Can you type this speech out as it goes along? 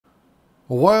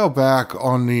A while back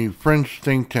on the French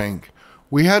think tank,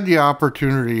 we had the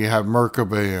opportunity to have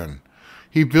Merkaba in.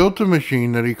 He built a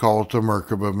machine that he calls the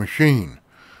Merkaba machine.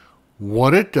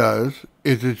 What it does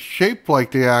is it's shaped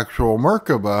like the actual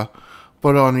Merkaba,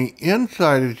 but on the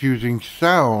inside it's using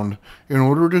sound in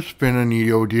order to spin a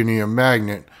neodymium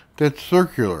magnet that's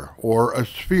circular, or a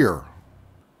sphere.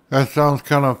 That sounds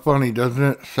kind of funny, doesn't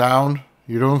it? Sound?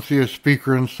 You don't see a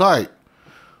speaker in sight.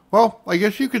 Well, I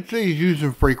guess you could say he's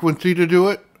using frequency to do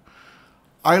it.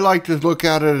 I like to look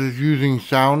at it as using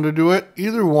sound to do it.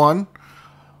 Either one.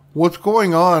 What's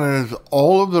going on is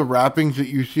all of the wrappings that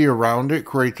you see around it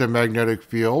creates a magnetic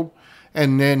field.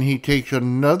 And then he takes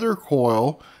another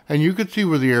coil, and you can see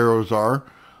where the arrows are.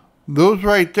 Those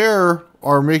right there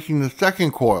are making the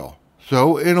second coil.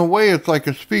 So in a way, it's like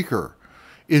a speaker.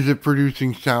 Is it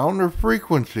producing sound or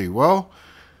frequency? Well,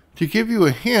 to give you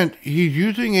a hint, he's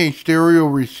using a stereo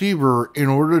receiver in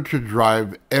order to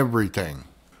drive everything.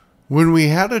 When we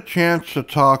had a chance to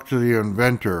talk to the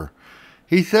inventor,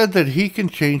 he said that he can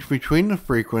change between the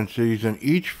frequencies, and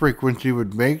each frequency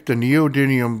would make the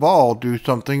neodymium ball do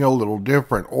something a little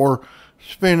different or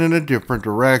spin in a different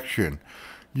direction.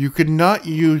 You could not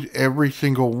use every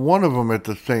single one of them at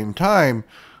the same time,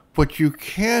 but you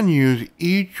can use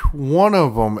each one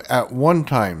of them at one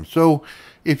time. So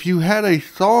if you had a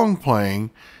song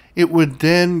playing, it would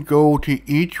then go to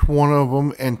each one of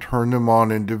them and turn them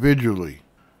on individually.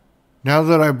 Now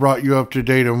that I brought you up to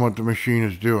date on what the machine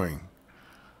is doing,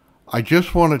 I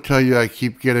just want to tell you I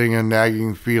keep getting a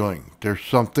nagging feeling. There's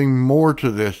something more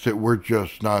to this that we're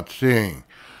just not seeing.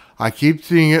 I keep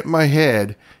seeing it in my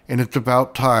head, and it's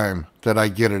about time that I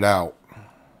get it out.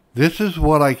 This is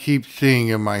what I keep seeing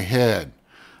in my head.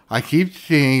 I keep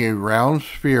seeing a round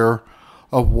sphere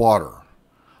of water.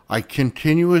 I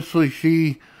continuously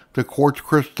see the quartz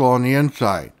crystal on the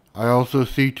inside. I also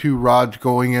see two rods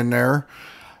going in there,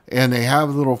 and they have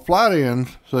little flat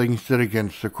ends so they can sit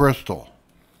against the crystal.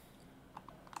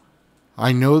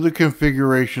 I know the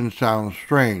configuration sounds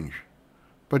strange,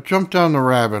 but jump down the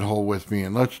rabbit hole with me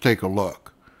and let's take a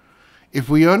look. If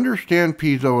we understand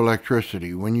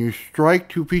piezoelectricity, when you strike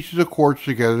two pieces of quartz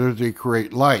together, they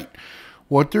create light.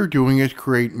 What they're doing is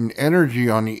creating energy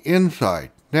on the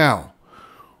inside. Now,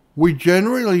 we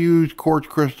generally use quartz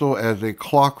crystal as a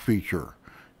clock feature.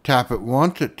 Tap it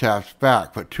once, it taps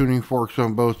back. Put tuning forks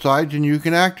on both sides and you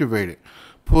can activate it.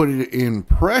 Put it in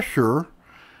pressure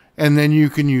and then you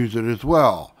can use it as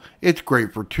well. It's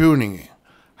great for tuning.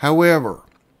 However,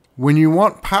 when you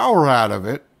want power out of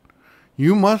it,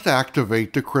 you must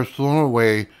activate the crystal in a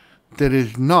way that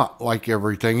is not like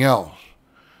everything else.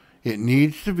 It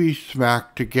needs to be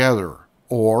smacked together,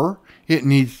 or it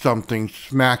needs something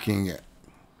smacking it.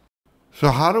 So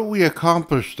how do we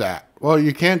accomplish that? Well,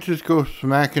 you can't just go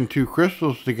smacking two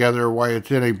crystals together while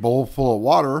it's in a bowl full of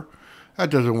water.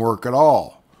 That doesn't work at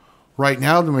all. Right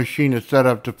now the machine is set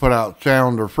up to put out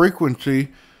sound or frequency,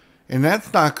 and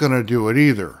that's not going to do it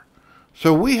either.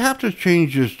 So we have to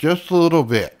change this just a little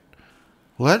bit.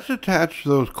 Let's attach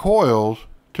those coils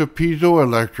to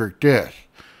piezoelectric discs.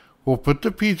 We'll put the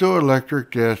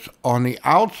piezoelectric disc on the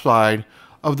outside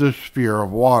of the sphere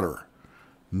of water.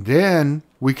 Then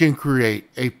we can create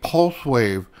a pulse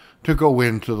wave to go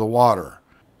into the water.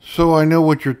 So I know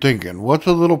what you're thinking. What's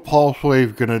a little pulse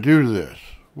wave going to do to this?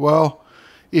 Well,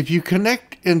 if you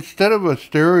connect, instead of a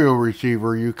stereo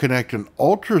receiver, you connect an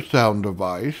ultrasound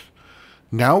device,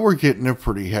 now we're getting a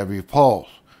pretty heavy pulse.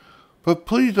 But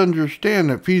please understand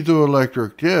that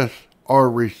piezoelectric discs are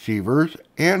receivers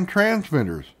and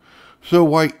transmitters. So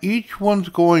while each one's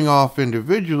going off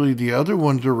individually, the other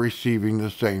ones are receiving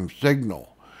the same signal.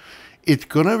 It's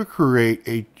going to create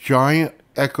a giant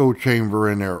echo chamber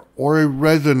in there, or a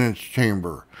resonance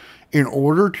chamber, in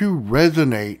order to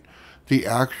resonate the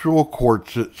actual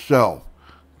quartz itself.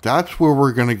 That's where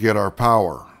we're going to get our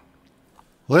power.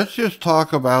 Let's just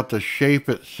talk about the shape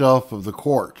itself of the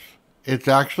quartz. It's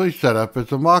actually set up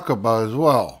as a Merkaba as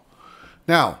well.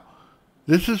 Now,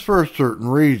 this is for a certain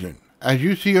reason. As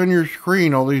you see on your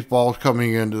screen, all these balls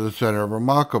coming into the center of a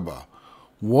Merkaba.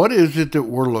 What is it that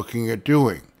we're looking at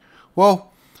doing?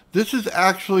 Well, this is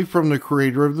actually from the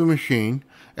creator of the machine,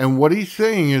 and what he's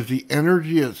saying is the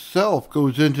energy itself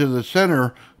goes into the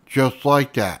center just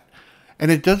like that.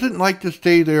 And it doesn't like to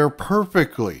stay there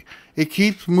perfectly. It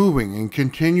keeps moving in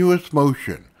continuous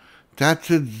motion. That's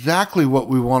exactly what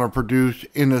we want to produce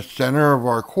in the center of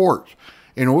our quartz.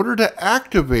 In order to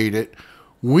activate it,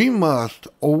 we must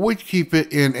always keep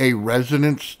it in a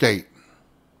resonant state.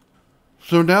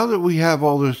 So now that we have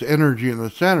all this energy in the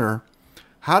center,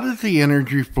 how does the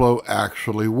energy flow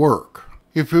actually work?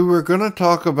 If we were going to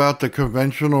talk about the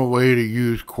conventional way to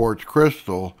use quartz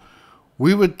crystal,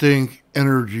 We would think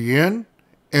energy in,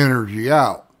 energy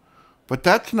out. But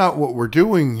that's not what we're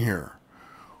doing here.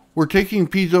 We're taking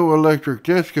piezoelectric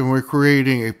disc and we're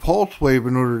creating a pulse wave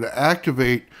in order to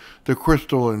activate the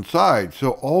crystal inside.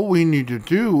 So all we need to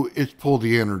do is pull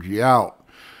the energy out.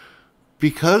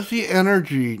 Because the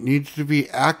energy needs to be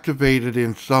activated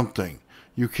in something,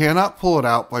 you cannot pull it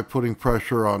out by putting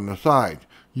pressure on the side.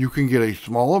 You can get a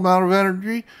small amount of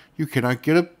energy, you cannot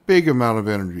get a big amount of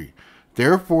energy.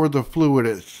 Therefore, the fluid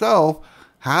itself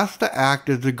has to act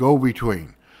as a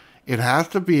go-between. It has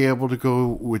to be able to go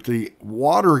with the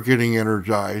water getting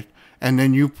energized, and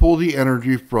then you pull the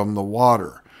energy from the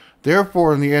water.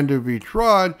 Therefore, in the end of each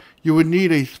rod, you would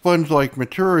need a sponge-like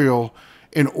material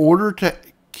in order to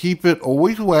keep it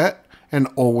always wet and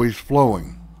always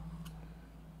flowing.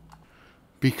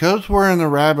 Because we're in the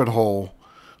rabbit hole,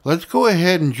 let's go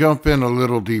ahead and jump in a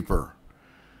little deeper.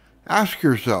 Ask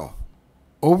yourself,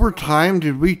 over time,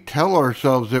 did we tell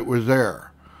ourselves it was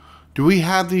there? Do we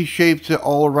have these shapes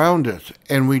all around us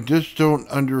and we just don't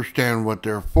understand what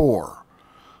they're for?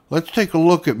 Let's take a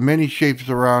look at many shapes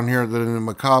around here that are in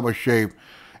the Merkaba shape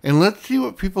and let's see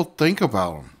what people think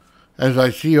about them. As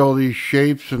I see all these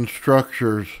shapes and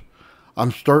structures,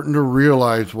 I'm starting to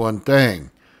realize one thing.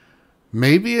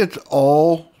 Maybe it's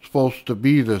all supposed to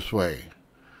be this way.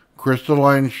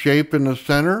 Crystalline shape in the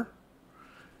center,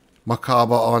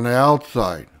 Merkaba on the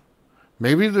outside.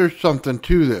 Maybe there's something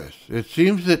to this. It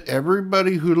seems that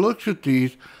everybody who looks at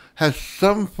these has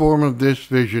some form of this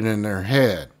vision in their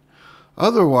head.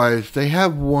 Otherwise, they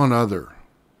have one other.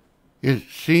 It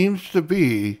seems to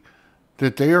be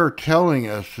that they are telling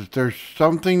us that there's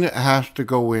something that has to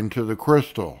go into the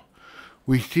crystal.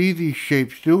 We see these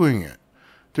shapes doing it.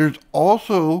 There's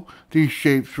also these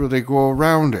shapes where they go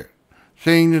around it,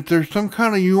 saying that there's some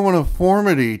kind of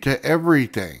uniformity to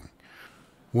everything.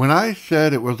 When I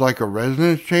said it was like a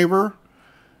resonance chamber,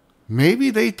 maybe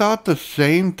they thought the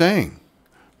same thing.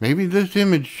 Maybe this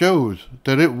image shows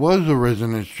that it was a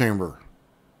resonance chamber.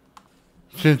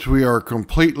 Since we are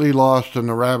completely lost in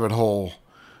the rabbit hole,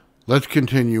 let's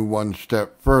continue one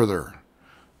step further.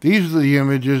 These are the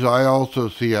images I also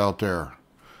see out there.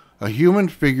 A human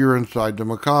figure inside the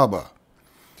Merkaba.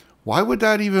 Why would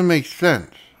that even make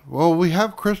sense? Well, we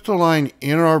have crystalline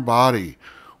in our body.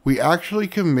 We actually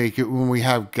can make it when we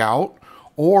have gout,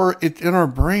 or it's in our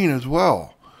brain as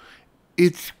well.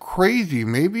 It's crazy.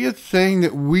 Maybe it's saying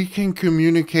that we can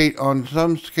communicate on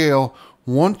some scale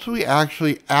once we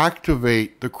actually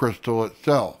activate the crystal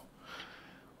itself.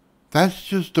 That's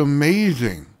just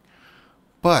amazing.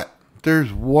 But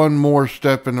there's one more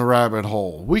step in the rabbit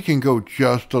hole. We can go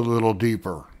just a little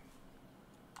deeper.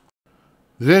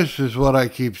 This is what I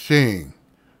keep seeing.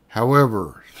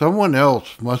 However, someone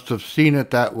else must have seen it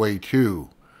that way too,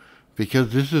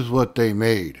 because this is what they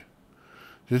made.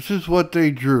 This is what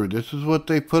they drew. This is what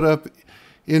they put up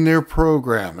in their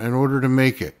program in order to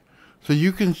make it. So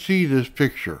you can see this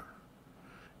picture.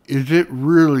 Is it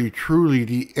really, truly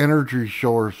the energy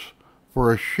source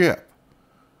for a ship?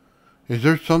 Is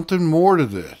there something more to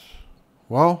this?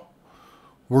 Well,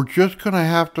 we're just going to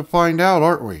have to find out,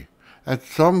 aren't we? At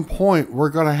some point, we're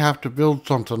going to have to build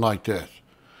something like this.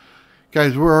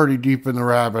 Guys, we're already deep in the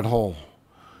rabbit hole.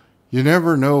 You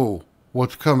never know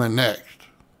what's coming next.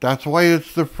 That's why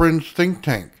it's the Fringe think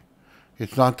tank.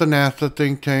 It's not the NASA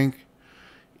think tank.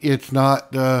 It's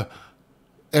not the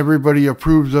everybody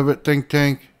approves of it think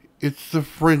tank. It's the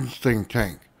Fringe think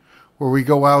tank, where we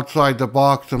go outside the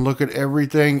box and look at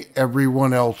everything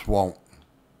everyone else won't.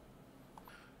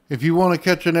 If you want to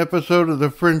catch an episode of the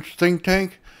Fringe think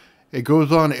tank, it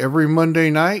goes on every Monday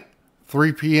night,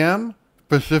 3 p.m.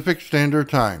 Pacific Standard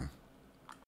Time.